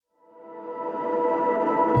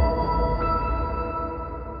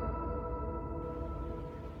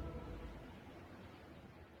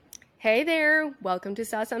Hey there, welcome to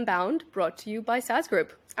SaaS Unbound, brought to you by SaaS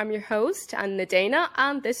Group. I'm your host, Anna Dana,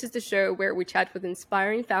 and this is the show where we chat with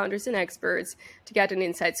inspiring founders and experts to get an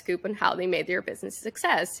inside scoop on how they made their business a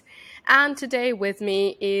success. And today with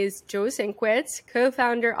me is Joe Sinkwitz,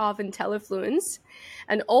 co-founder of IntelliFluence,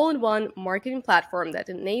 an all-in-one marketing platform that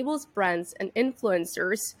enables brands and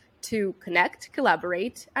influencers to connect,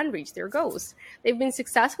 collaborate, and reach their goals. They've been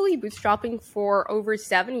successfully bootstrapping for over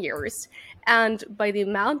 7 years. And by the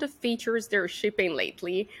amount of features they're shipping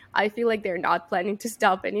lately, I feel like they're not planning to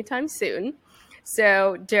stop anytime soon.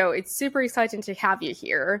 So, Joe, it's super exciting to have you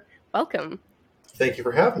here. Welcome. Thank you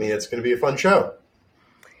for having me. It's going to be a fun show.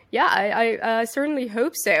 Yeah, I certainly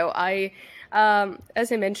hope so.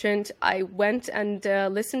 As I mentioned, I went and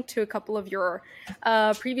listened to a couple of your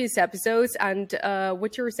previous episodes, and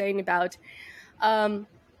what you were saying about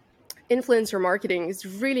influencer marketing is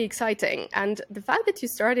really exciting. And the fact that you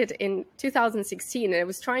started in 2016, and I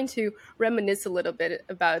was trying to reminisce a little bit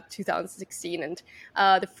about 2016, and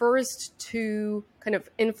the first two kind of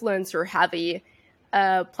influencer heavy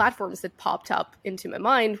platforms that popped up into my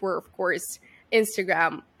mind were, of course,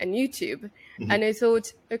 Instagram and YouTube. Mm-hmm. And I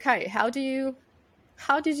thought, okay, how did you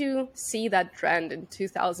see that trend in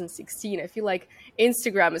 2016? I feel like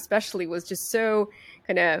Instagram especially was just so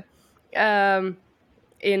kind of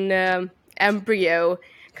in embryo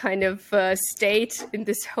kind of state in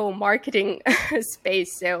this whole marketing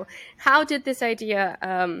space. So how did this idea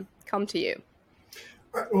come to you?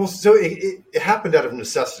 Well, so it happened out of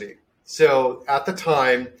necessity. So at the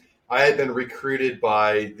time, I had been recruited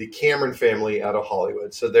by the Cameron family out of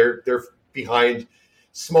Hollywood. So they're behind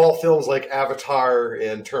small films like Avatar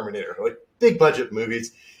and Terminator, like big budget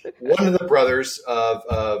movies. One of the brothers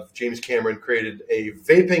of James Cameron created a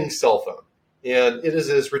vaping cell phone, and it is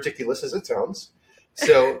as ridiculous as it sounds.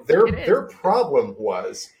 So their problem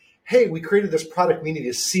was, hey, we created this product. We need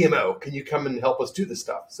a CMO. Can you come and help us do this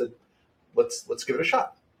stuff? I said, let's give it a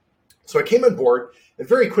shot. So I came on board, and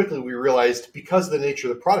very quickly we realized, because of the nature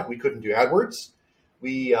of the product, we couldn't do AdWords.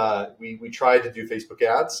 We tried to do Facebook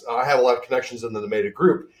ads. I had a lot of connections in the Meta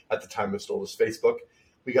group at the time. It still was Facebook.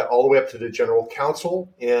 We got all the way up to the general counsel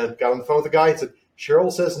and got on the phone with the guy and said,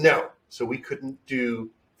 Cheryl says no. So we couldn't do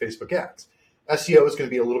Facebook ads. SEO is going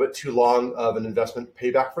to be a little bit too long of an investment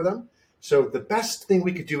payback for them. So the best thing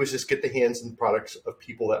we could do is just get the hands and products of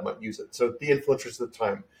people that might use it. So the influencers at the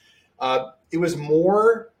time. It was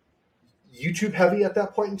more YouTube heavy at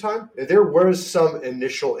that point in time. There was some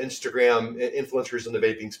initial Instagram influencers in the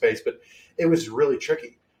vaping space, but it was really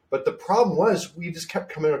tricky. But the problem was we just kept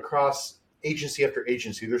coming across agency after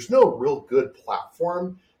agency. There's no real good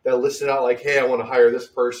platform that listed out like, hey, I want to hire this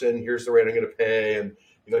person. Here's the rate I'm going to pay. And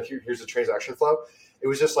here's the transaction flow. It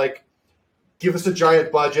was just like, give us a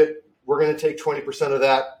giant budget. We're going to take 20% of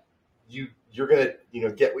that. You're going to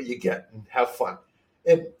get what you get and have fun.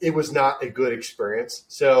 And it was not a good experience.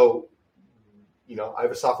 So I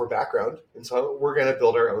have a software background, and so we're going to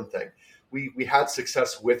build our own thing. We had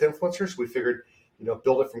success with influencers. We figured,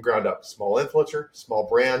 build it from ground up. Small influencer, small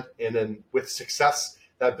brand, and then with success,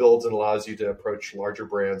 that builds and allows you to approach larger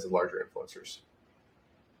brands and larger influencers.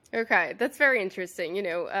 Okay, that's very interesting.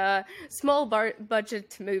 Small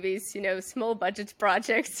budget movies, small budget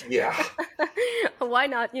projects. Yeah. Why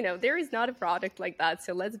not? There is not a product like that,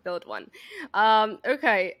 so let's build one. By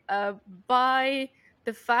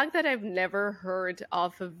the fact that I've never heard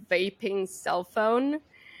of a vaping cell phone.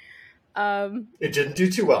 It didn't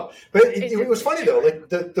do too well. But it was funny, though. Like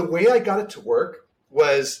the way I got it to work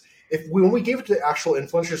was when we gave it to the actual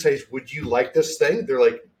influencers, say, would you like this thing? They're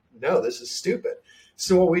like, no, this is stupid.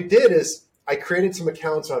 So what we did is I created some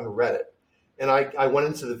accounts on Reddit. And I went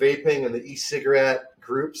into the vaping and the e-cigarette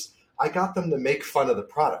groups. I got them to make fun of the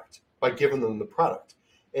product by giving them the product.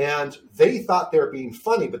 And they thought they were being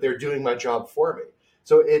funny, but they're doing my job for me.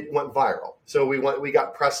 So it went viral. So we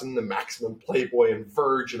got press in the Maximum, Playboy, and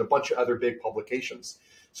Verge, and a bunch of other big publications.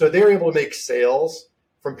 So they were able to make sales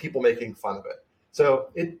from people making fun of it. So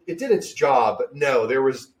it did its job, but no, there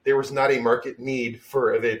was not a market need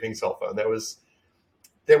for a vaping cell phone. There was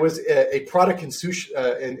a product in search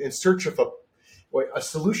of a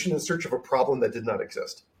solution in search of a problem that did not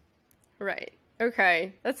exist. Right.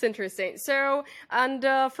 Okay, that's interesting. So, and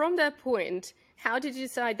from that point, how did you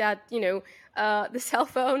decide that, the cell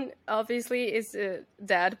phone obviously is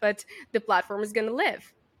dead, but the platform is going to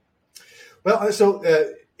live? Well, so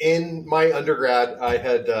in my undergrad,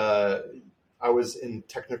 I was in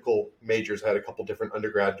technical majors. I had a couple different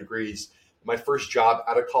undergrad degrees. My first job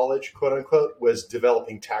out of college, quote unquote, was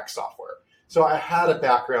developing tax software. So I had a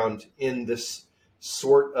background in this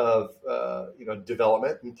sort of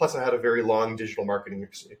development, and plus I had a very long digital marketing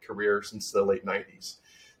career since the late 90s.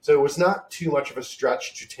 So it was not too much of a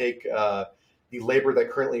stretch to take the labor that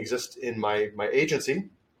currently exists in my agency,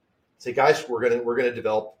 say, guys, we're gonna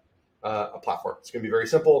develop a platform. It's gonna be very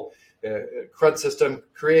simple. CRUD system,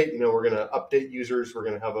 create. We're gonna update users. We're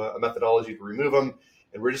gonna have a methodology to remove them,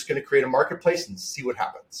 and we're just gonna create a marketplace and see what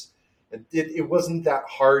happens. And it wasn't that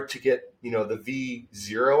hard to get the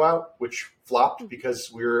V0 out, which flopped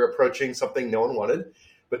because we were approaching something no one wanted.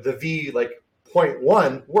 But the V like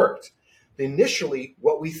 0.1 worked. Initially,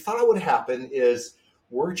 what we thought would happen is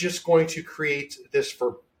we're just going to create this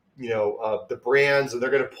for the brands, and they're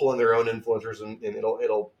going to pull in their own influencers, and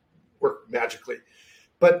it'll work magically.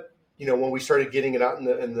 But when we started getting it out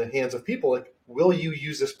in the hands of people, like, will you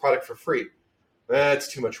use this product for free?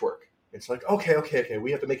 It's too much work. It's like, okay,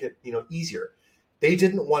 we have to make it easier. They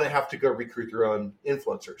didn't want to have to go recruit their own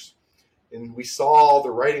influencers. And we saw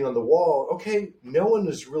the writing on the wall. Okay, no one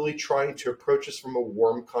is really trying to approach us from a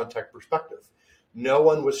warm contact perspective. No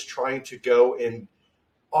one was trying to go and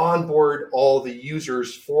onboard all the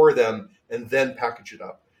users for them and then package it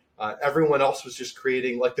up. Everyone else was just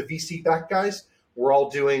creating, like the VC back guys, we're all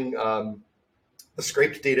doing a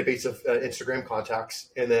scraped database of Instagram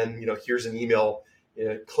contacts, and then here's an email,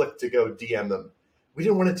 click to go DM them. We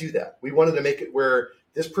didn't want to do that. We wanted to make it where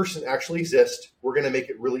this person actually exists. We're going to make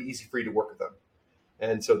it really easy for you to work with them.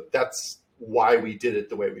 And so that's why we did it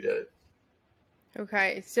the way we did it.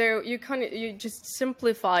 Okay, so you just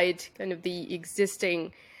simplified kind of the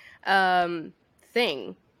existing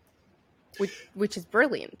thing, which is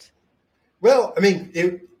brilliant. Well, I mean,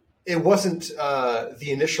 it wasn't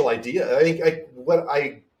the initial idea. I think what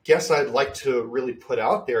I guess I'd like to really put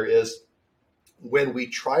out there is when we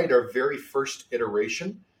tried our very first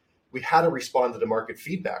iteration, we had to respond to the market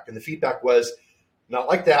feedback, and the feedback was not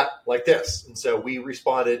like that, like this. And so we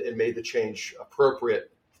responded and made the change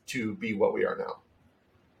appropriate to be what we are now.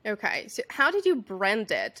 Okay, so how did you brand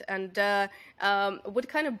it, and what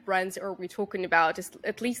kind of brands are we talking about?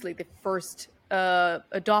 At least like the first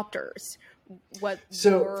adopters. What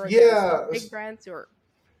were big brands or?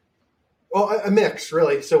 Well, a mix,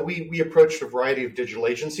 really. So we approached a variety of digital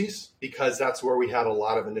agencies because that's where we had a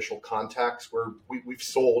lot of initial contacts where we've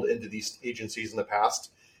sold into these agencies in the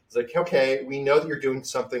past. It's like, okay, we know that you're doing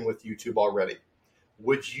something with YouTube already.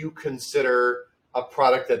 Would you consider a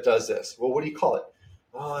product that does this? Well, what do you call it?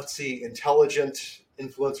 Oh, let's see, intelligent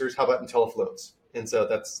influencers. How about IntelliFluence? And so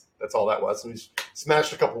that's all that was. And we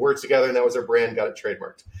smashed a couple words together, and that was our brand, got it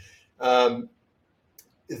trademarked.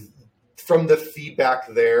 From the feedback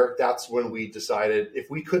there, that's when we decided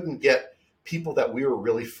if we couldn't get people that we were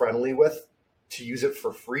really friendly with to use it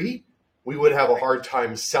for free, we would have a hard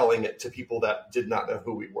time selling it to people that did not know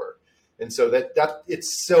who we were. And so that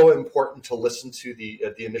it's so important to listen to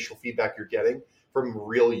the initial feedback you're getting from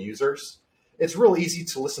real users. It's real easy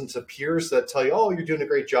to listen to peers that tell you, oh, you're doing a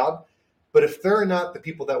great job. But if they're not the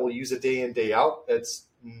people that will use it day in, day out, it's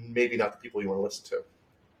maybe not the people you want to listen to.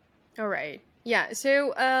 All right. Yeah. So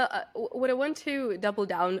what I want to double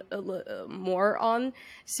down more on,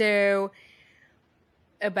 so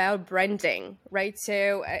about branding, right?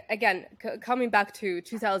 So again, coming back to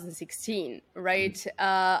 2016, right?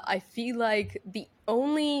 I feel like the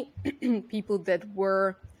only people that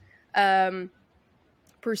were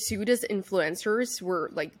pursued as influencers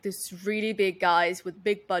were like this really big guys with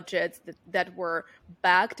big budgets that were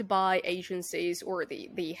backed by agencies, or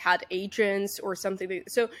they had agents or something.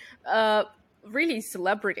 So really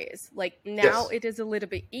celebrities. Like now Yes. It is a little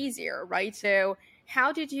bit easier, right? So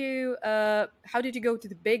how did you go to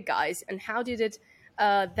the big guys, and how did it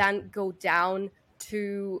then go down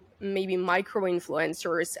to maybe micro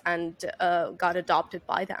influencers and got adopted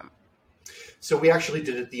by them? So we actually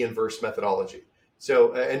did it the inverse methodology.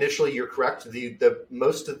 So initially, you're correct. The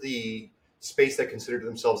most of the space that considered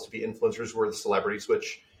themselves to be influencers were the celebrities,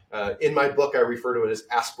 which in my book I refer to it as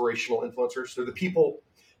aspirational influencers. They're the people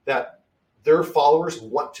that their followers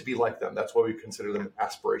want to be like them. That's why we consider them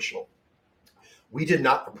aspirational. We did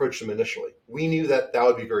not approach them initially. We knew that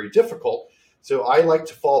would be very difficult. So I like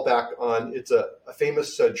to fall back on, it's a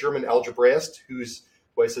famous German algebraist who's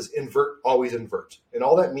who says, invert, always invert. And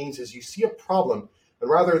all that means is you see a problem, and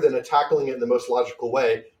rather than tackling it in the most logical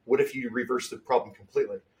way, what if you reverse the problem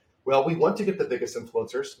completely? Well, we want to get the biggest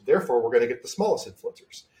influencers, therefore we're going to get the smallest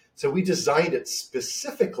influencers. So we designed it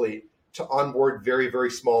specifically to onboard very,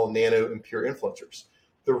 very small nano and pure influencers.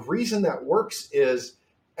 The reason that works is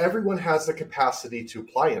everyone has the capacity to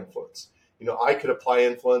apply influence. I could apply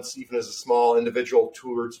influence even as a small individual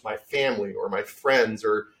towards my family or my friends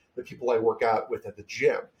or the people I work out with at the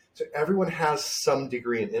gym. So everyone has some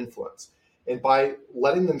degree in influence. And by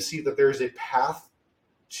letting them see that there's a path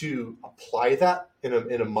to apply that in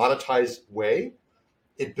a monetized way,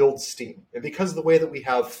 it builds steam. And because of the way that we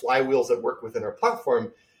have flywheels that work within our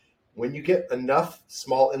platform, when you get enough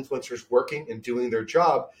small influencers working and doing their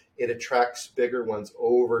job, it attracts bigger ones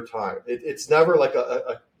over time. It's never like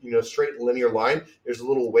a straight linear line. There's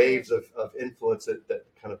little waves of influence that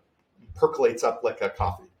kind of percolates up like a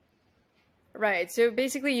coffee. Right. So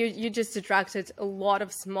basically, you just attracted a lot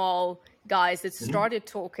of small guys that started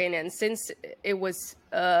talking, and since it was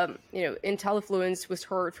IntelliFluence was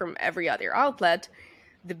heard from every other outlet,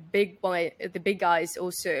 the big guys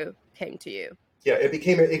also came to you. Yeah, it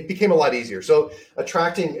became a lot easier. So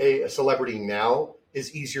attracting a celebrity now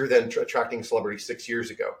is easier than attracting a celebrity 6 years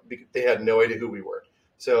ago. They had no idea who we were.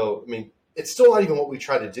 So, I mean, it's still not even what we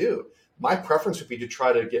try to do. My preference would be to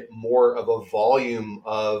try to get more of a volume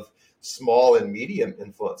of small and medium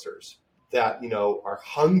influencers that, are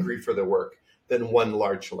hungry for the work than one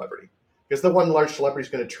large celebrity. Because the one large celebrity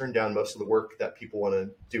is going to turn down most of the work that people want to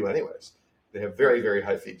do anyways. They have very, very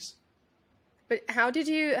high fees. But how did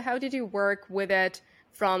you work with it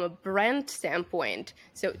from a brand standpoint?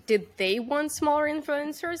 So did they want smaller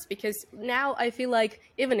influencers? Because now I feel like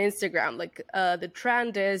even Instagram, like the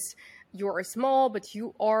trend is you're small, but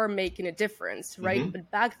you are making a difference, right? Mm-hmm.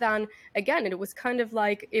 But back then, again, it was kind of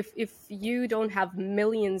like if you don't have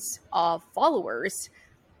millions of followers,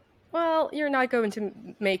 well, you're not going to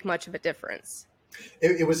make much of a difference.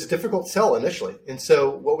 It was a difficult sell initially. And so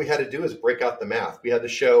what we had to do is break out the math. We had to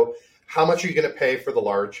show how much are you going to pay for the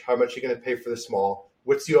large, how much are you going to pay for the small,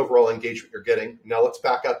 what's the overall engagement you're getting. Now let's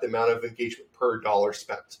back out the amount of engagement per dollar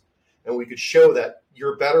spent. And we could show that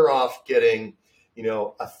you're better off getting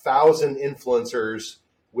 1,000 influencers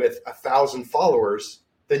with 1,000 followers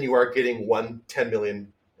than you are getting one 10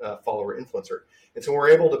 million follower influencer. And so we're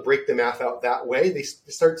able to break the math out that way. They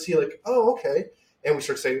start to see like, oh, okay. And we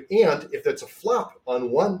start saying, and if it's a flop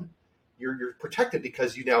on one, you're protected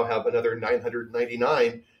because you now have another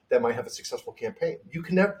 999 that might have a successful campaign.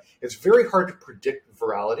 It's very hard to predict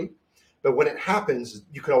virality, but when it happens,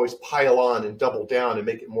 you can always pile on and double down and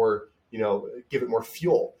make it more, give it more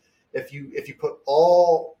fuel. If you put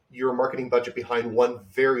all your marketing budget behind one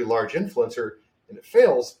very large influencer and it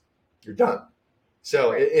fails, you're done.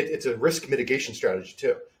 So it's a risk mitigation strategy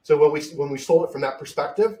too. So when we sold it from that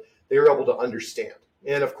perspective, they were able to understand.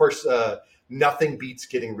 And of course, nothing beats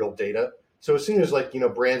getting real data. So as soon as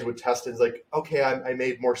brands would test it, it's like, okay, I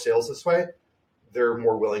made more sales this way, they're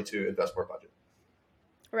more willing to invest more budget.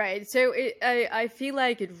 Right. So I feel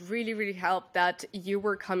like it really, really helped that you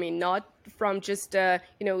were coming not from just a,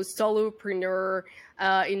 solopreneur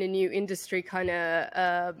in a new industry kind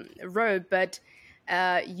of road, but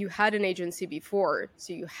you had an agency before.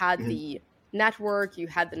 So you had the network, you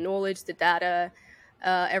had the knowledge, the data,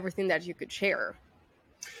 everything that you could share.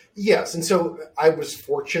 Yes, and so I was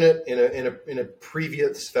fortunate in a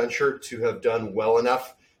previous venture to have done well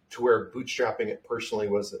enough to where bootstrapping it personally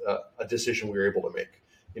was a decision we were able to make.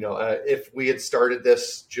 If we had started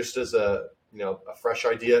this just as a fresh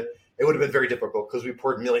idea, it would have been very difficult because we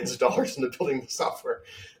poured millions of dollars into building the software.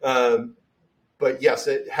 But yes,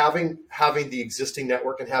 having the existing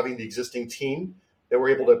network and having the existing team that we're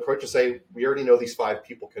able to approach and say, we already know these 5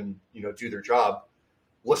 people can do their job.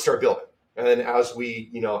 Let's start building. And then as we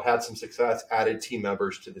had some success, added team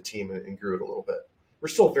members to the team and grew it a little bit. We're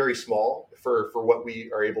still very small for what we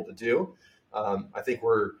are able to do. I think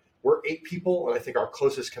we're 8 people, and I think our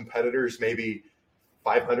closest competitors maybe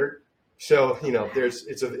 500. So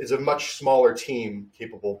it's a much smaller team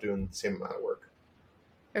capable of doing the same amount of work.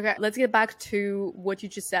 Okay, let's get back to what you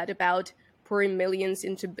just said about pouring millions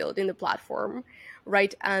into building the platform,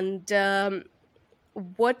 right? And how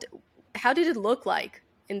did it look like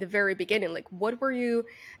in the very beginning? Like, what were you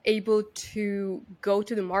able to go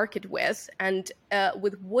to the market with, and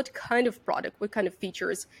with what kind of product, what kind of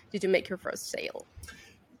features did you make your first sale?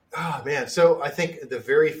 Oh man, so I think the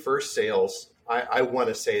very first sales, I want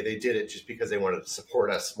to say they did it just because they wanted to support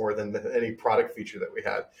us more than any product feature that we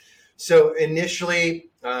had. So initially,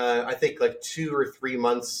 I think like 2 or 3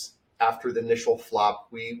 months after the initial flop,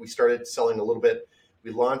 we started selling a little bit.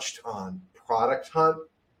 We launched on Product Hunt,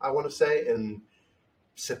 I want to say, in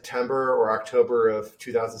September or October of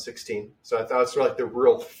 2016. So I thought it's sort of like the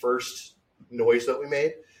real first noise that we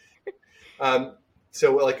made.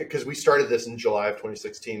 So because we started this in July of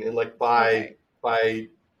 2016, and by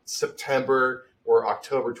September or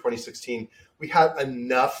October 2016, we had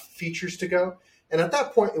enough features to go. And at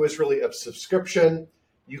that point, it was really a subscription.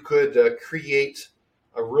 You could create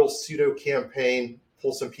a real pseudo campaign,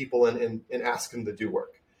 pull some people in and ask them to do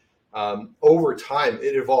work. Over time,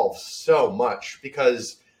 it evolves so much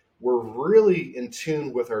because we're really in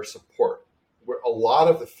tune with our support. A lot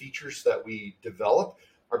of the features that we develop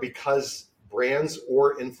are because brands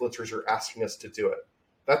or influencers are asking us to do it.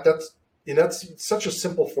 That's such a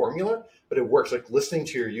simple formula, but it works, like listening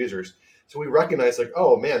to your users. So we recognize like,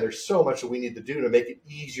 oh man, there's so much that we need to do to make it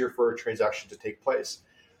easier for a transaction to take place.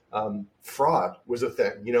 Fraud was a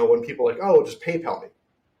thing. When people are like, oh, just PayPal me.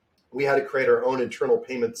 We had to create our own internal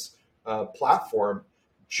payments platform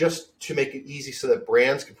just to make it easy so that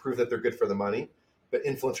brands could prove that they're good for the money, but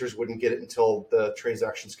influencers wouldn't get it until the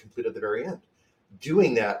transaction's complete at the very end.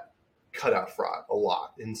 Doing that cut out fraud a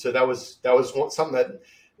lot. And so that was something that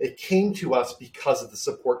it came to us because of the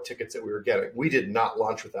support tickets that we were getting. We did not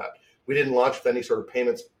launch with that. We didn't launch with any sort of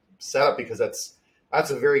payments setup because that's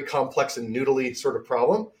a very complex and noodly sort of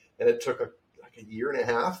problem. And it took a year and a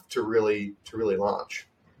half to really launch.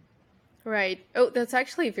 Right. Oh, that's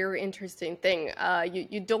actually a very interesting thing.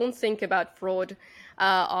 You don't think about fraud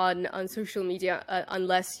on social media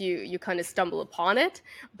unless you kind of stumble upon it.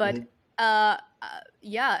 But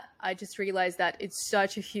yeah, I just realized that it's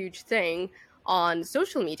such a huge thing on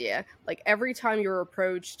social media. Like every time you're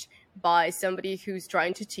approached by somebody who's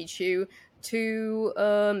trying to teach you to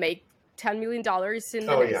make $10 million in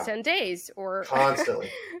the next 10 days or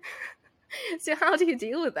constantly. So how do you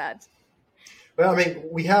deal with that? Well, I mean,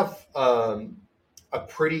 we have a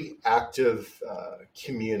pretty active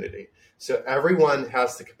community. So everyone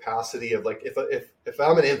has the capacity of like, if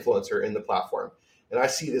I'm an influencer in the platform and I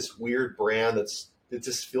see this weird brand that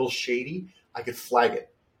just feels shady, I could flag it.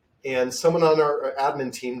 And someone on our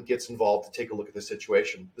admin team gets involved to take a look at the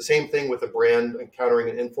situation. The same thing with a brand encountering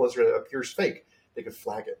an influencer that appears fake. They could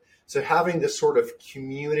flag it. So having this sort of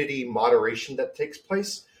community moderation that takes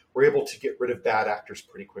place, we're able to get rid of bad actors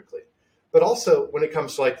pretty quickly. But also when it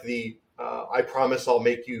comes to like I promise I'll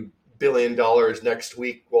make you $1 billion next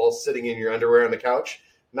week while sitting in your underwear on the couch,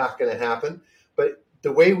 not going to happen. But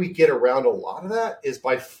the way we get around a lot of that is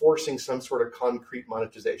by forcing some sort of concrete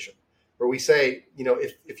monetization, where we say,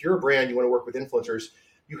 if you're a brand, you want to work with influencers,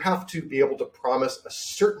 you have to be able to promise a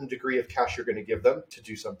certain degree of cash you're going to give them to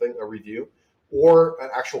do something, a review, or an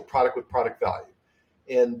actual product with product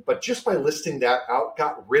value. But just by listing that out,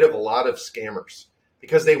 got rid of a lot of scammers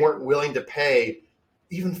because they weren't willing to pay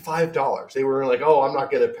even $5. They were like, oh, I'm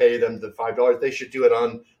not going to pay them the $5. They should do it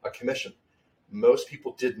on a commission. Most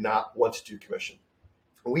people did not want to do commission.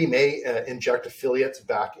 We may inject affiliates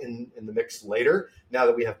back in the mix later, now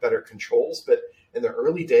that we have better controls. But in the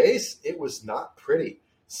early days, it was not pretty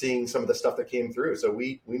seeing some of the stuff that came through. So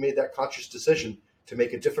we made that conscious decision to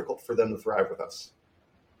make it difficult for them to thrive with us.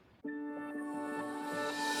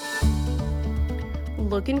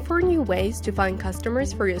 Looking for new ways to find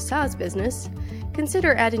customers for your SaaS business?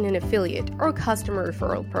 Consider adding an affiliate or customer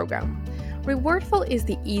referral program. Rewardful is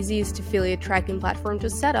the easiest affiliate tracking platform to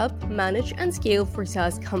set up, manage, and scale for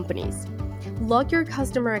SaaS companies. Log your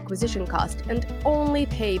customer acquisition cost and only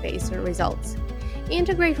pay based on results.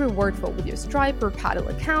 Integrate Rewardful with your Stripe or Paddle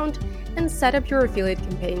account and set up your affiliate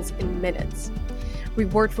campaigns in minutes.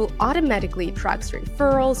 Rewardful automatically tracks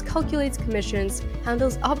referrals, calculates commissions,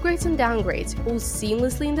 handles upgrades and downgrades all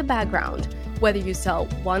seamlessly in the background, whether you sell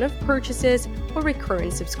one-off purchases or recurring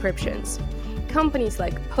subscriptions. Companies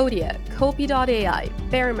like Podia, Copy.ai,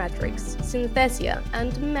 Barometrics, Synthesia,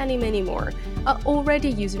 and many, many more are already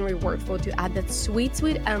using Rewardful to add that sweet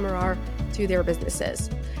MRR to their businesses.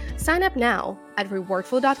 Sign up now at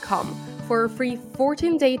rewardful.com for a free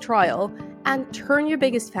 14-day trial and turn your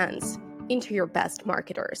biggest fans into your best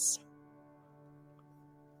marketers.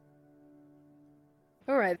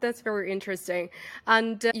 All right, that's very interesting.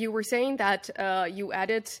 And you were saying that you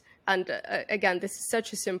added, and again, this is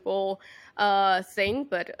such a simple thing,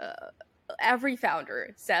 but every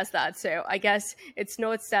founder says that. So I guess it's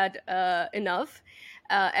not said enough.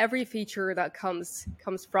 Every feature that comes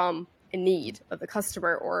from a need of the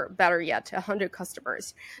customer, or better yet, 100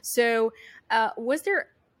 customers. So was there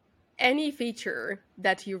any feature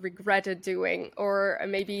that you regretted doing, or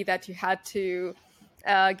maybe that you had to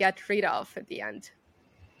get rid of at the end?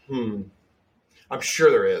 I'm sure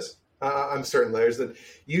there is. I'm certain there's.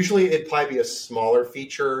 Usually it'd probably be a smaller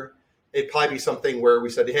feature. It'd probably be something where we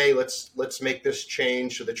said, hey, let's make this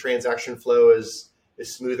change so the transaction flow is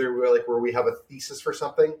smoother, where we have a thesis for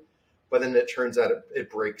something, but then it turns out it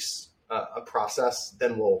breaks a process,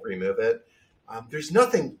 then we'll remove it. There's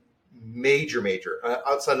nothing major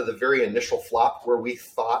outside of the very initial flop where we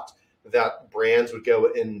thought that brands would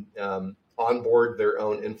go and onboard their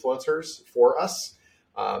own influencers for us.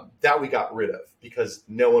 That we got rid of because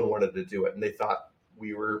no one wanted to do it, and they thought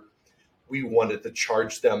we wanted to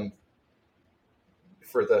charge them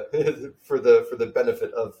for the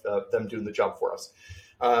benefit of them doing the job for us.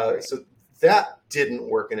 So that didn't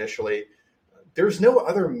work initially. there's no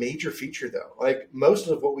other major feature though. Like most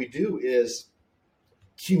of what we do is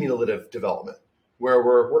cumulative development, where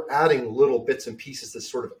we're adding little bits and pieces that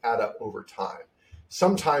sort of add up over time.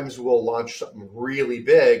 Sometimes we'll launch something really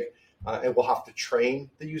big, and we'll have to train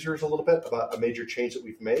the users a little bit about a major change that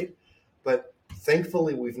we've made. But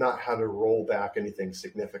thankfully, we've not had to roll back anything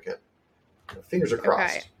significant. Fingers are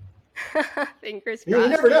crossed. Okay. Fingers crossed. You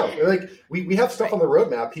never know. Like we have stuff on the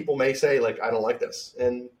roadmap. People may say like, I don't like this,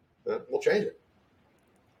 and we'll change it.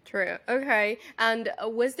 True. Okay. And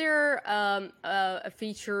was there a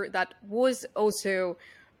feature that was also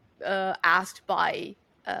asked by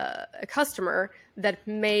a customer that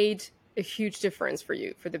made a huge difference for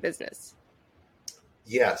you, for the business?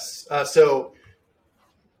 Yes. So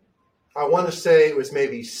I want to say it was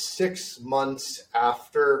maybe 6 months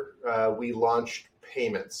after we launched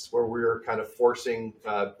payments, where we were kind of forcing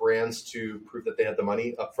brands to prove that they had the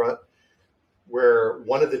money up front, where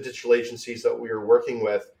one of the digital agencies that we were working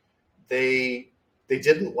with, they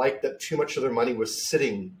didn't like that too much of their money was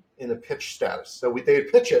sitting in a pitch status. So they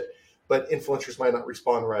would pitch it, but influencers might not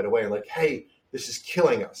respond right away. Like, hey, this is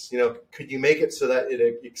killing us. Could you make it so that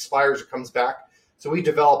it expires or comes back? So we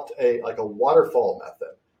developed a waterfall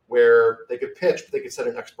method where they could pitch, but they could set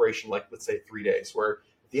an expiration, like let's say 3 days, where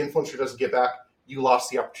if the influencer doesn't get back, you lost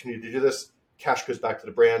the opportunity to do this. Cash goes back to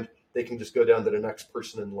the brand. They can just go down to the next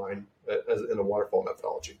person in line as in a waterfall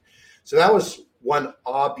methodology. So that was one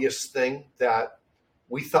obvious thing that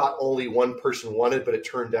we thought only one person wanted, but it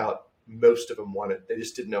turned out most of them wanted. They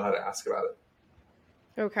just didn't know how to ask about it.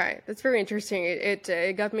 Okay, that's very interesting.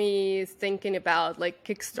 It got me thinking about like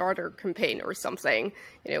Kickstarter campaign or something,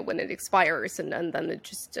 when it expires and then it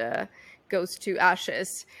just goes to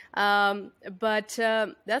ashes. But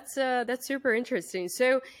that's super interesting.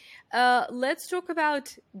 So let's talk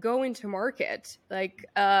about going to market. Like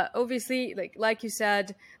obviously, like you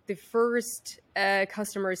said, the first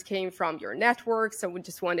customers came from your network, so we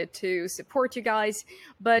just wanted to support you guys.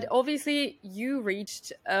 But obviously, you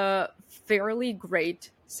reached a fairly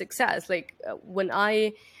great success. Like when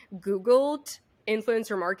I Googled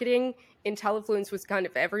influencer marketing, IntelliFluence was kind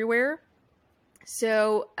of everywhere.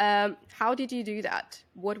 So how did you do that?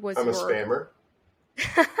 What was I'm a spammer.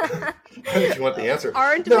 If you want the answer.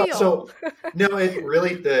 Aren't we all? So no,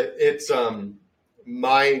 it's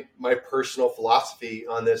my personal philosophy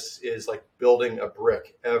on this is like building a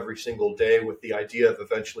brick every single day with the idea of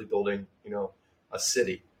eventually building, a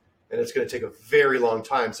city. And it's going to take a very long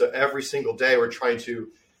time. So every single day we're trying to,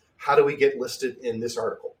 how do we get listed in this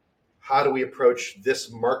article? How do we approach this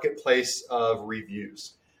marketplace of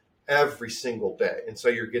reviews every single day? And so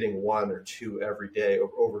you're getting 1 or 2 every day.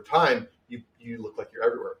 Over time, you look like you're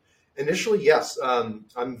everywhere. Initially, yes, I'm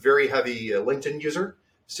a very heavy LinkedIn user.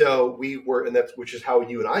 So we were, which is how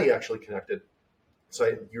you and I actually connected.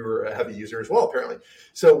 So you were a heavy user as well, apparently.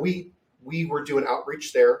 So we were doing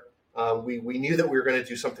outreach there. We knew that we were going to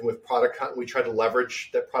do something with product hunt. We tried to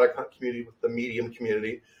leverage that product hunt community with the Medium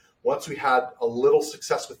community. Once we had a little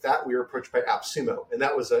success with that, we were approached by AppSumo, and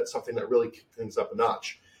that was something that really kicked things up a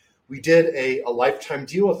notch. We did a lifetime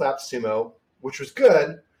deal with AppSumo, which was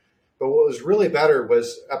good, but what was really better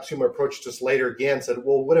was AppSumo approached us later again and said,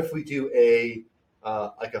 well, what if we do a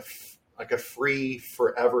free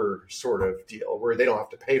forever sort of deal where they don't have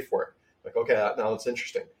to pay for it? Like, okay, now it's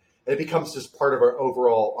interesting. And it becomes just part of our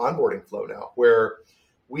overall onboarding flow now, where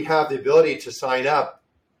we have the ability to sign up,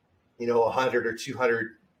 100 or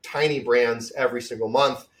 200 tiny brands every single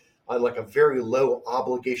month on like a very low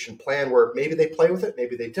obligation plan where maybe they play with it,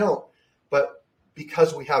 maybe they don't. But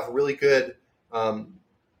because we have really good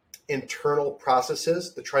internal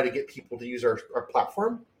processes to try to get people to use our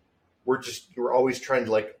platform, we're always trying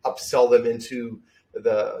to like upsell them into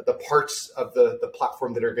the parts of the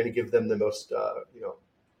platform that are going to give them the most,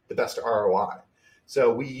 the best ROI.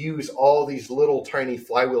 So we use all these little tiny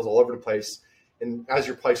flywheels all over the place. And as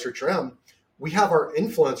your place search around, we have our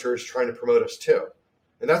influencers trying to promote us too.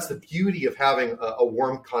 And that's the beauty of having a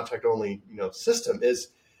warm contact only, system is,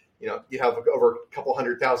 you have over a couple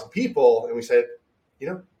 100,000 people and we say,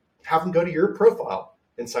 have them go to your profile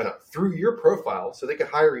and sign up through your profile so they can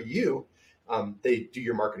hire you. They do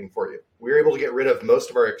your marketing for you. We were able to get rid of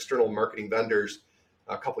most of our external marketing vendors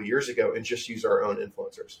a couple years ago and just use our own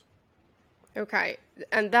influencers. Okay.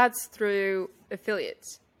 And that's through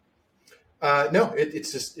affiliates? No,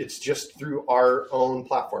 it's just through our own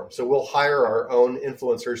platform. So we'll hire our own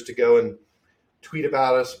influencers to go and tweet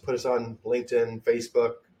about us, put us on LinkedIn,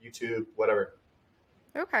 Facebook, YouTube, whatever.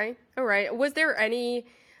 Okay. All right. Was there any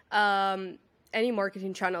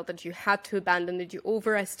marketing channel that you had to abandon, that you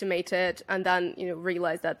overestimated and then,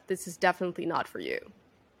 realized that this is definitely not for you?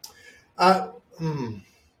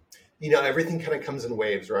 everything kind of comes in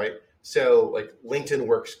waves, right? So like LinkedIn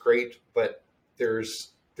works great, but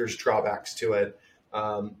there's drawbacks to it.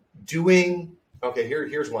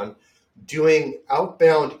 Here's one. Doing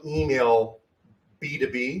outbound email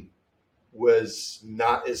B2B was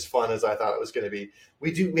not as fun as I thought it was going to be.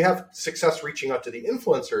 We have success reaching out to the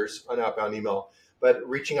influencers on outbound email, but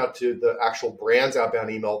reaching out to the actual brands outbound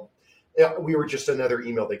email, we were just another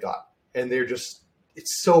email they got. And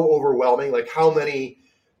it's so overwhelming. Like how many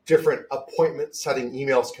different appointment setting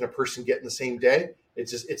emails can a person get in the same day?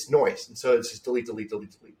 It's noise. And so it's just delete, delete,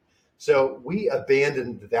 delete, delete. So we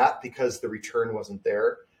abandoned that because the return wasn't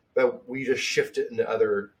there, but we just shifted into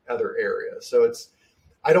other areas. So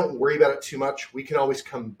I don't worry about it too much. We can always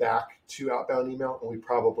come back to outbound email, and we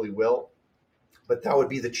probably will. But that would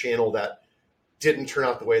be the channel that didn't turn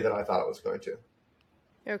out the way that I thought it was going to.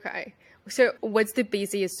 Okay. So what's the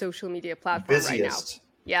busiest social media platform right now?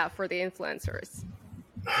 Yeah, for the influencers.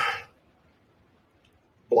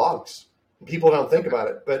 Blogs. People don't think about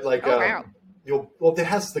it, but like, wow. It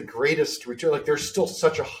has the greatest return. Like there's still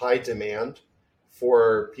such a high demand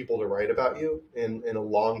for people to write about you in a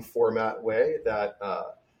long format way that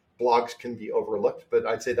blogs can be overlooked. But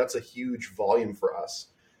I'd say that's a huge volume for us.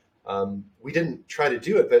 We didn't try to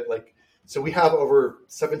do it, but so we have over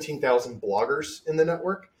 17,000 bloggers in the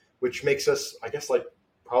network, which makes us, I guess,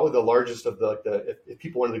 probably the largest of if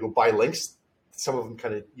people wanted to go buy links, some of them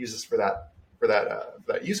kind of use us for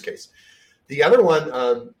that use case. The other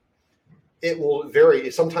one, it will vary.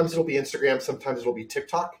 Sometimes it'll be Instagram, sometimes it'll be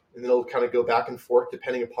TikTok, and then it'll kind of go back and forth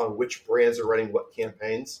depending upon which brands are running what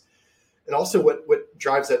campaigns. And also what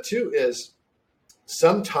drives that too is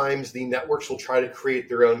sometimes the networks will try to create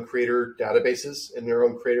their own creator databases and their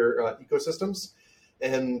own creator ecosystems.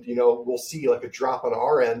 And, we'll see like a drop on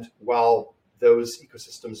our end while those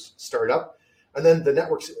ecosystems start up. And then the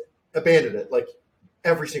networks abandon it like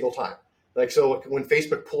every single time. So when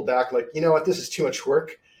Facebook pulled back, this is too much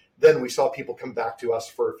work. Then we saw people come back to us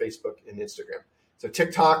for Facebook and Instagram. So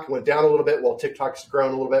TikTok went down a little bit while TikTok's grown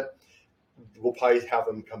a little bit. We'll probably have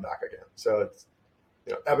them come back again. So it's,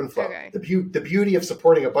 ebb and flow. Okay. The beauty of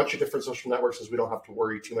supporting a bunch of different social networks is we don't have to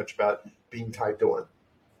worry too much about being tied to one.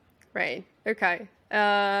 Right. Okay.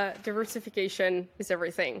 Diversification is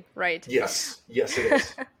everything, right? Yes, it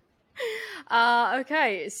is.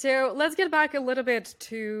 Okay, so let's get back a little bit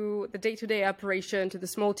to the day-to-day operation, to the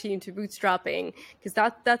small team, to bootstrapping, because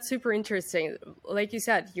that's super interesting. Like you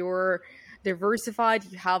said, you're diversified.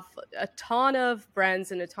 You have a ton of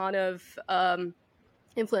brands and a ton of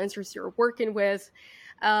influencers you're working with,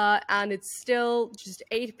 and it's still just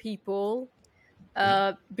 8 people,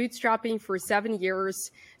 bootstrapping for 7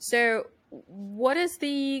 years. So what is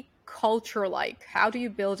the culture like? How do you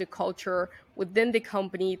build a culture within the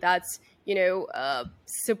company that's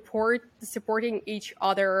supporting each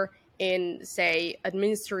other in, say,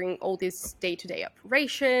 administering all these day-to-day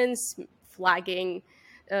operations, flagging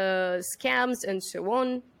scams, and so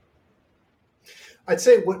on? I'd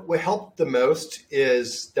say what helped the most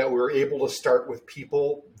is that we were able to start with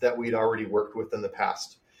people that we'd already worked with in the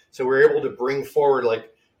past. So we were able to bring forward,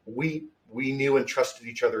 we knew and trusted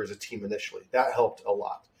each other as a team initially. That helped a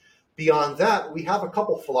lot. Beyond that, we have a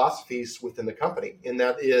couple philosophies within the company, and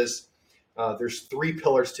that is there's 3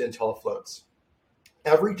 pillars to IntelliFluence.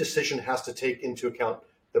 Every decision has to take into account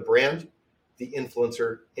the brand, the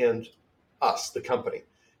influencer, and us, the company.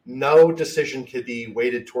 No decision could be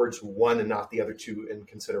weighted towards one and not the other 2 in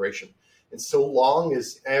consideration. And so long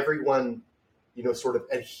as everyone, sort of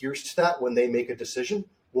adheres to that when they make a decision,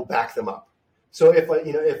 we'll back them up. So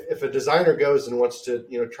if a designer goes and wants to,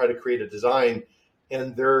 try to create a design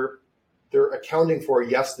and they're accounting for,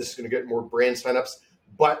 yes, this is going to get more brand signups,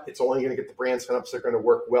 but it's only going to get the brand signups that are going to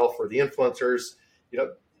work well for the influencers.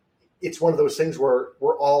 It's one of those things where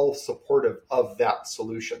we're all supportive of that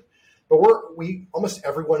solution. But we almost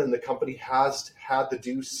everyone in the company has had to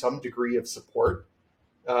do some degree of support.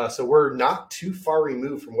 So we're not too far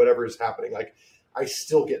removed from whatever is happening. I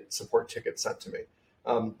still get support tickets sent to me.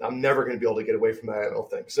 I'm never going to be able to get away from that, I don't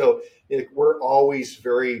think. So we're always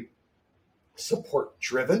very support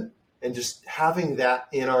driven, and just having that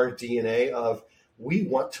in our DNA of we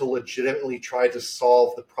want to legitimately try to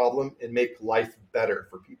solve the problem and make life better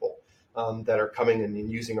for people that are coming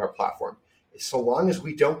and using our platform. So long as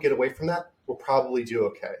we don't get away from that, we'll probably do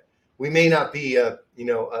okay. We may not be a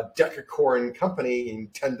decacorn company in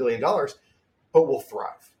 $10 billion, but we'll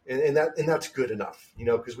thrive. And that's good enough,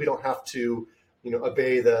 because we don't have to,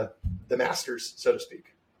 obey the masters, so to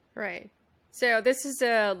speak. Right. So this is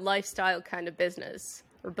a lifestyle kind of business.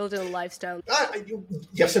 We're building a lifestyle.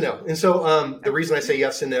 Yes and no. And so the reason I say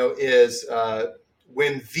yes and no is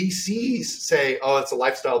when VCs say, oh, it's a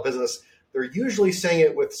lifestyle business, they're usually saying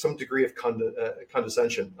it with some degree of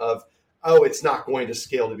condescension of, oh, it's not going to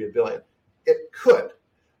scale to be $1 billion. It could.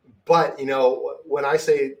 But, when I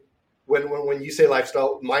say, when you say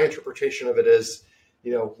lifestyle, my interpretation of it is,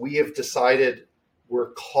 we have decided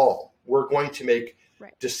we're calm. We're going to make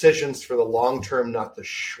decisions for the long term, not the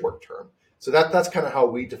short term. So that's kind of how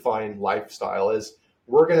we define lifestyle is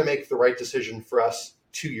we're going to make the right decision for us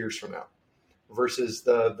 2 years from now versus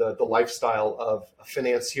the lifestyle of a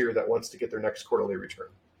financier that wants to get their next quarterly return.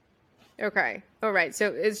 Okay. All right. So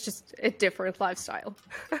it's just a different lifestyle.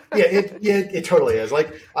 It totally is.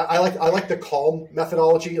 Like I like the calm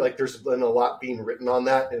methodology. Like there's been a lot being written on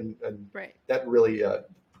that, and that really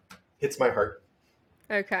hits my heart.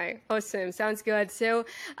 Okay, awesome. Sounds good. So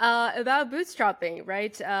about bootstrapping,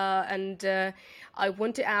 right? I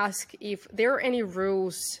want to ask if there are any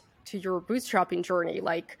rules to your bootstrapping journey.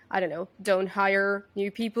 Like, I don't know, don't hire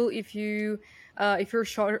new people if you're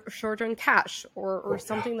short on cash or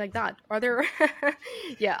something like that. Are there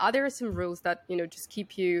are there some rules that just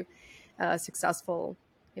keep you successful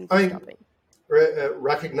in bootstrapping?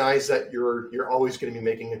 Recognize that you're always going to be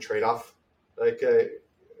making a trade-off. Like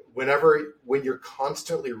when you're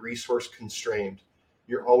constantly resource constrained,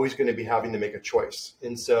 you're always going to be having to make a choice.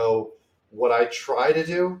 And so what I try to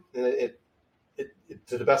do, and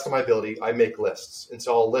to the best of my ability, I make lists. And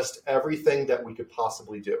so I'll list everything that we could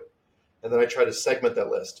possibly do. And then I try to segment that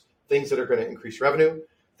list. Things that are going to increase revenue,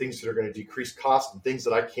 things that are going to decrease cost, and things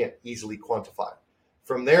that I can't easily quantify.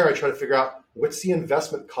 From there, I try to figure out what's the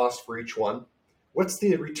investment cost for each one, what's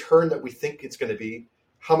the return that we think it's going to be,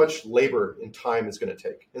 how much labor and time is going to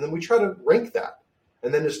take. And then we try to rank that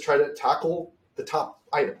and then just try to tackle the top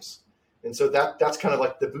items. And so that's kind of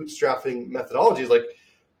like the bootstrapping methodology is like,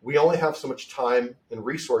 we only have so much time and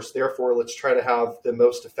resource. Therefore, let's try to have the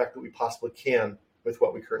most effect that we possibly can with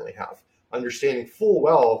what we currently have. Understanding full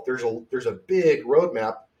well, if there's a big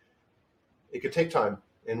roadmap, it could take time.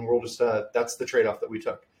 And we'll just, that's the trade-off that we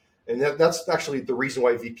took. And that's actually the reason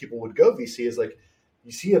why people would go VC is like,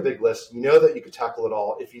 you see a big list, you know that you could tackle it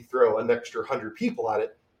all if you throw an extra 100 people at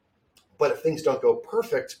it. But if things don't go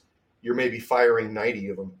perfect, you're maybe firing 90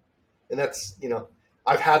 of them. And that's,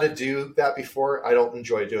 I've had to do that before. I don't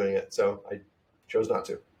enjoy doing it. So I chose not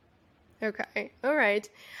to. Okay. All right.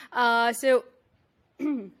 So,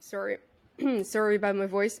 sorry about my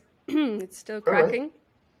voice. It's still cracking. Right.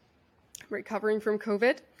 Recovering from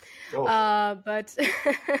COVID. But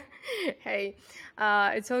hey,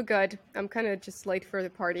 it's all good. I'm kind of just late for the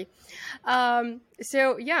party.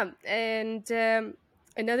 So yeah, and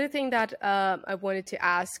another thing that I wanted to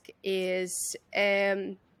ask is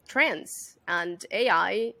trends and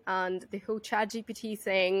AI and the whole ChatGPT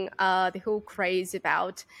thing, the whole craze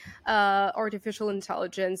about artificial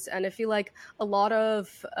intelligence. And I feel like a lot of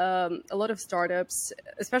startups,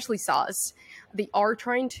 especially SaaS, they are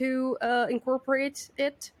trying to incorporate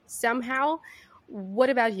it somehow. What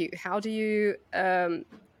about you? How do you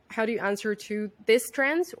answer to this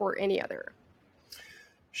trend or any other?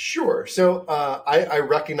 Sure. So I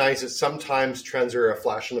recognize that sometimes trends are a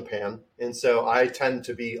flash in the pan. And so I tend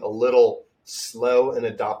to be a little slow in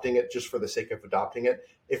adopting it just for the sake of adopting it.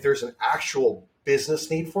 If there's an actual business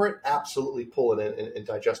need for it, absolutely pull it in and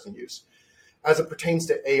digest and use. As it pertains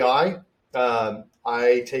to AI, I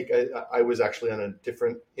was actually on a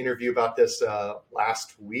different interview about this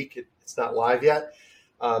last week. It's not live yet.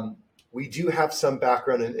 We do have some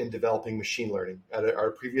background in developing machine learning. At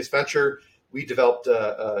our previous venture, we developed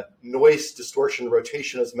a noise distortion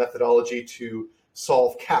rotation as a methodology to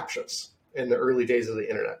solve CAPTCHAs in the early days of the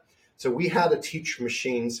internet. So we had to teach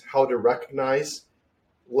machines how to recognize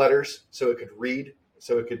letters so it could read,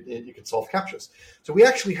 so it could solve CAPTCHAs. So we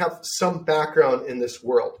actually have some background in this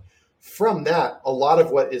world. From that, a lot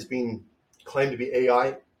of what is being claimed to be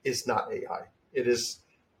AI is not AI. It is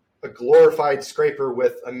a glorified scraper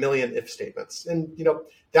with a million if statements. And,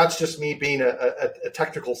 that's just me being a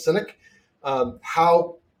technical cynic.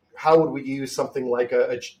 How would we use something like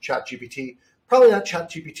a ChatGPT? Probably not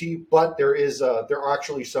ChatGPT, but there are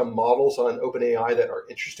actually some models on OpenAI that are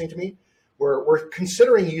interesting to me, where we're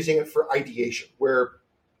considering using it for ideation, where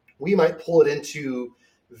we might pull it into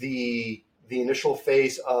the initial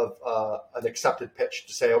phase of an accepted pitch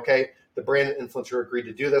to say, okay, the brand influencer agreed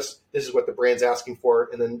to do this. This is what the brand's asking for,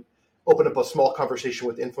 and then open up a small conversation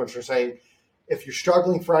with the influencer saying, if you're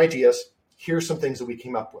struggling for ideas, here's some things that we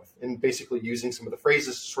came up with, and basically using some of the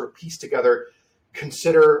phrases to sort of piece together,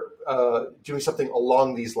 consider doing something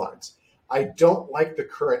along these lines. I don't like the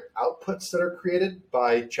current outputs that are created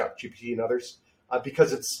by ChatGPT and others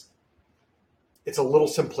because it's a little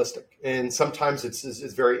simplistic, and sometimes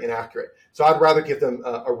it's very inaccurate. So I'd rather give them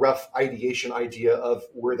a rough ideation idea of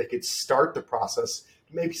where they could start the process,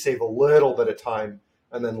 maybe save a little bit of time,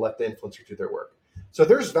 and then let the influencer do their work. So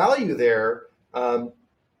there's value there.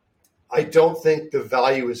 I don't think the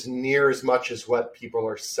value is near as much as what people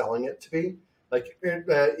are selling it to be. Like,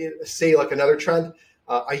 say, like another trend,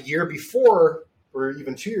 a year before, or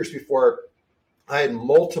even 2 years before, I had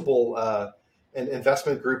multiple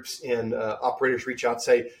investment groups and operators reach out and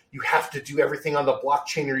say, you have to do everything on the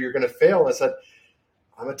blockchain or you're going to fail. And I said,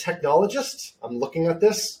 I'm a technologist. I'm looking at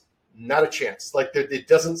this. Not a chance. Like, it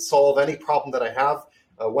doesn't solve any problem that I have.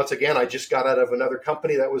 Once again, I just got out of another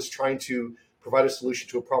company that was trying to provide a solution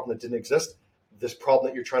to a problem that didn't exist. This problem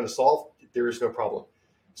that you're trying to solve, there is no problem.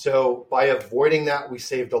 So by avoiding that, we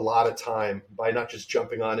saved a lot of time by not just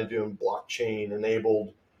jumping on and doing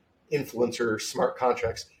blockchain-enabled influencer smart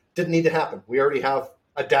contracts. Didn't need to happen. We already have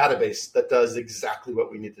a database that does exactly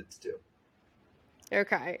what we needed to do.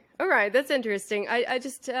 Okay. All right. That's interesting.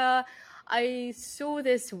 I saw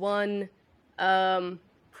this one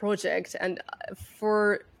project, and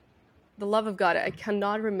for the love of God, I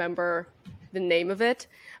cannot remember the name of it,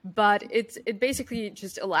 but it basically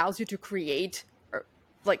just allows you to create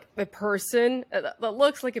like a person that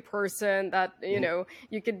looks like a person that, you know,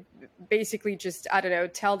 you could basically just, I don't know,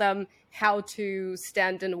 tell them how to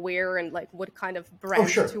stand and wear and like what kind of brand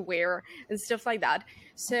to wear and stuff like that.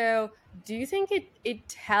 So do you think it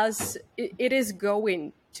is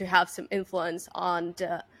going to have some influence on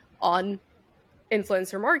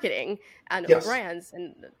influencer marketing and Yes. brands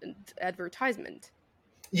and advertisement?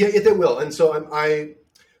 Yeah, it will. And so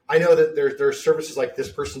I know that there are services like This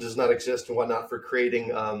Person Does Not Exist and whatnot for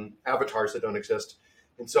creating avatars that don't exist.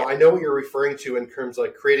 And so I know what you're referring to in terms of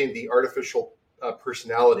like creating the artificial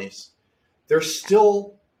personalities. They're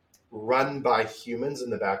still run by humans in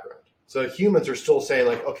the background. So humans are still saying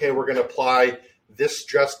like, okay, we're going to apply this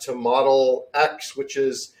dress to model X, which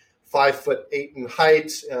is 5'8" in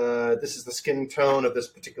height. This is the skin tone of this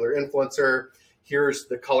particular influencer. Here's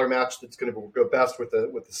the color match that's going to go best with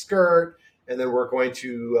the skirt. And then we're going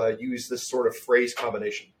to use this sort of phrase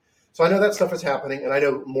combination. So I know that stuff is happening, and I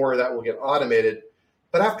know more of that will get automated.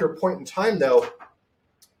 But after a point in time, though,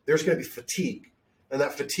 there's going to be fatigue. And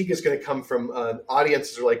that fatigue is going to come from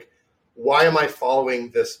audiences are like, why am I following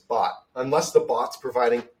this bot? Unless the bot's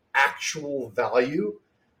providing actual value,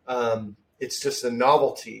 it's just a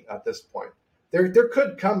novelty at this point. There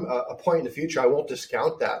could come a point in the future, I won't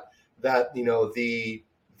discount that you know, the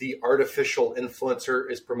artificial influencer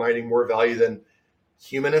is providing more value than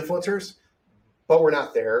human influencers, but we're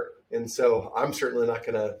not there. And so I'm certainly not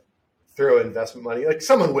going to throw investment money. Like,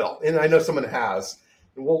 someone will, and I know someone has,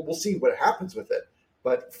 and we'll see what happens with it.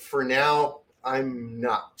 But for now, I'm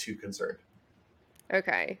not too concerned.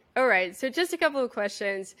 Okay. All right. So just a couple of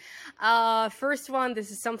questions. First one, this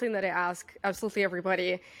is something that I ask absolutely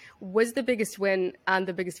everybody. What's the biggest win and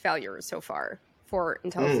the biggest failure so far for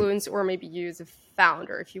IntelliFluence, or maybe you as a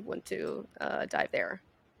founder if you want to dive there?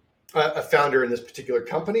 A founder in this particular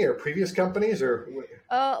company or previous companies, or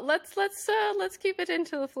let's keep it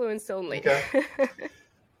IntelliFluence only. Okay.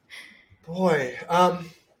 Boy,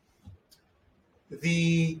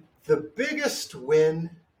 the biggest win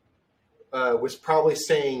was probably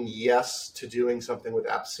saying yes to doing something with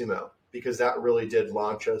AppSumo, because that really did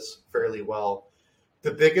launch us fairly well.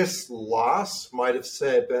 The biggest loss might have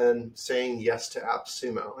been saying yes to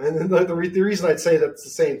AppSumo. And the reason I'd say that's the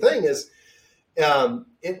same thing is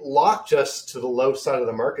it locked us to the low side of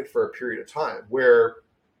the market for a period of time where,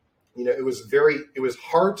 you know, it was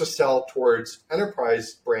hard to sell towards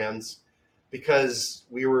enterprise brands because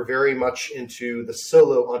we were very much into the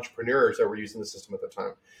solo entrepreneurs that were using the system at the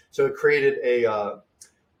time. So it created a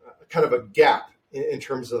kind of a gap in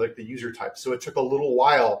terms of like the user type. So it took a little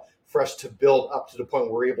while for us to build up to the point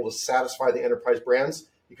where we're able to satisfy the enterprise brands,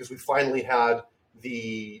 because we finally had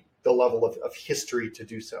the level of history to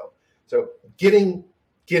do so. So getting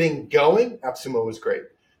going, AppSumo was great.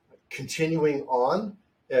 Continuing on,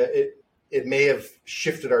 it may have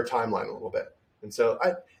shifted our timeline a little bit. And so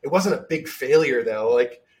it wasn't a big failure, though.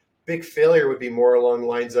 Like, big failure would be more along the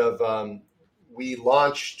lines of we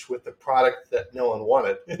launched with the product that no one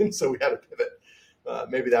wanted, and so we had to pivot.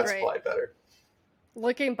 Maybe that's probably better.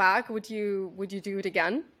 Looking back, would you do it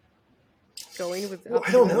again? Going with? Well,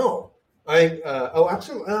 I don't know.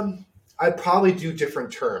 Absolutely. I'd probably do different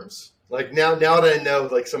terms. Like now that I know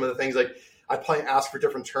like some of the things, like I'd probably ask for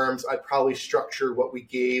different terms. I'd probably structure what we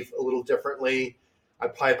gave a little differently.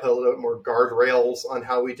 I'd probably put a little bit more guardrails on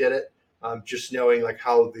how we did it, just knowing like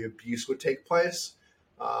how the abuse would take place.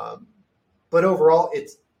 But overall,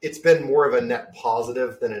 it's been more of a net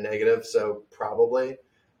positive than a negative. So probably.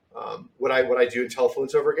 Would I do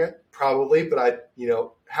Intellifluence over again? Probably, but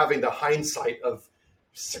having the hindsight of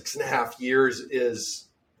 6.5 years is,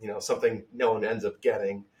 something no one ends up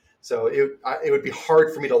getting. So it would be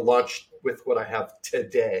hard for me to launch with what I have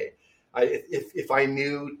today. If I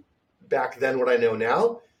knew back then what I know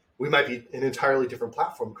now, we might be an entirely different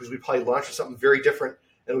platform, because we probably launched with something very different,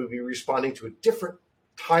 and we'd be responding to a different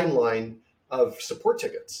timeline of support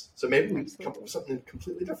tickets. So maybe we come up with something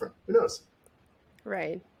completely different. Who knows?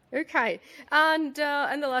 Right. Okay. And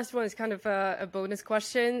the last one is kind of a bonus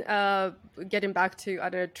question, getting back to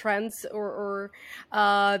other trends or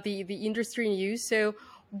the industry news. So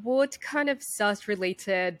what kind of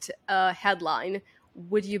SaaS-related headline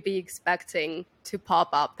would you be expecting to pop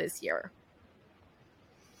up this year?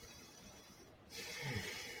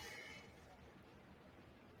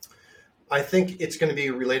 I think it's going to be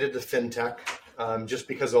related to fintech, just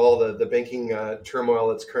because of all the banking turmoil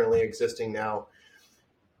that's currently existing now.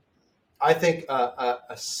 I think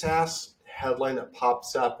a SaaS headline that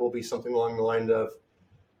pops up will be something along the line of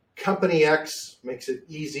Company X makes it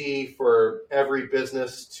easy for every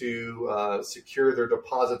business to secure their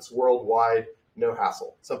deposits worldwide, no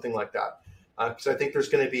hassle, something like that. Because I think there's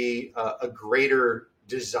going to be a greater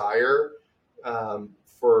desire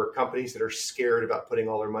for companies that are scared about putting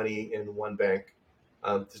all their money in one bank.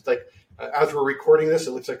 Just like as we're recording this,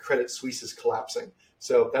 it looks like Credit Suisse is collapsing.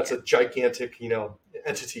 So that's a gigantic,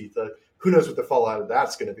 entity. Who knows what the fallout of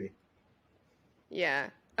that's going to be?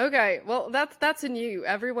 Yeah. Okay. Well, that's a new.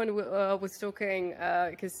 Everyone was talking,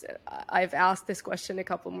 because I've asked this question a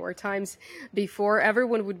couple more times before.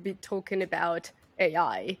 Everyone would be talking about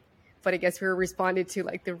AI, but I guess we're responding to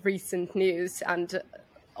like the recent news, and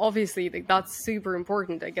obviously that's super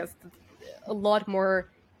important. I guess a lot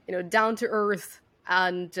more, down to earth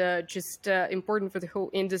and just important for the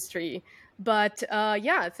whole industry. But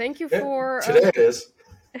thank you for today it is.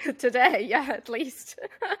 Today, yeah, at least.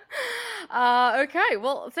 Okay,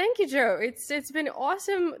 well, thank you, Joe. It's been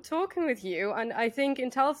awesome talking with you, and I think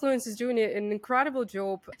Intellifluence is doing an incredible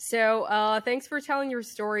job. So thanks for telling your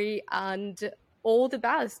story, and all the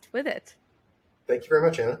best with it. Thank you very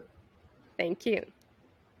much, Anna. Thank you.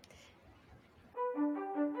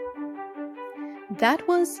 That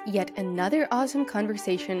was yet another awesome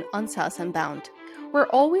conversation on SaaS Unbound. We're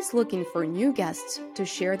always looking for new guests to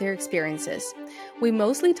share their experiences. We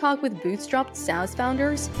mostly talk with bootstrapped SaaS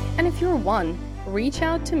founders, and if you're one, reach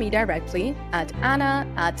out to me directly at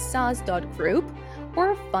anna@saas.group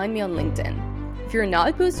or find me on LinkedIn. If you're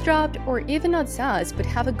not bootstrapped or even not SaaS but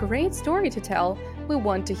have a great story to tell, we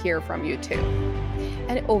want to hear from you too.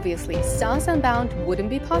 And obviously, SaaS Unbound wouldn't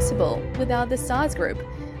be possible without the SaaS Group,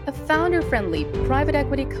 a founder-friendly private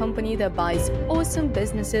equity company that buys awesome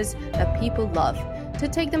businesses that people love to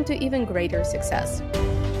take them to even greater success.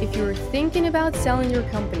 If you're thinking about selling your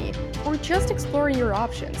company or just exploring your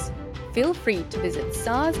options, feel free to visit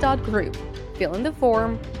saas.group, fill in the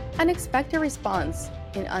form, and expect a response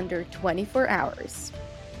in under 24 hours.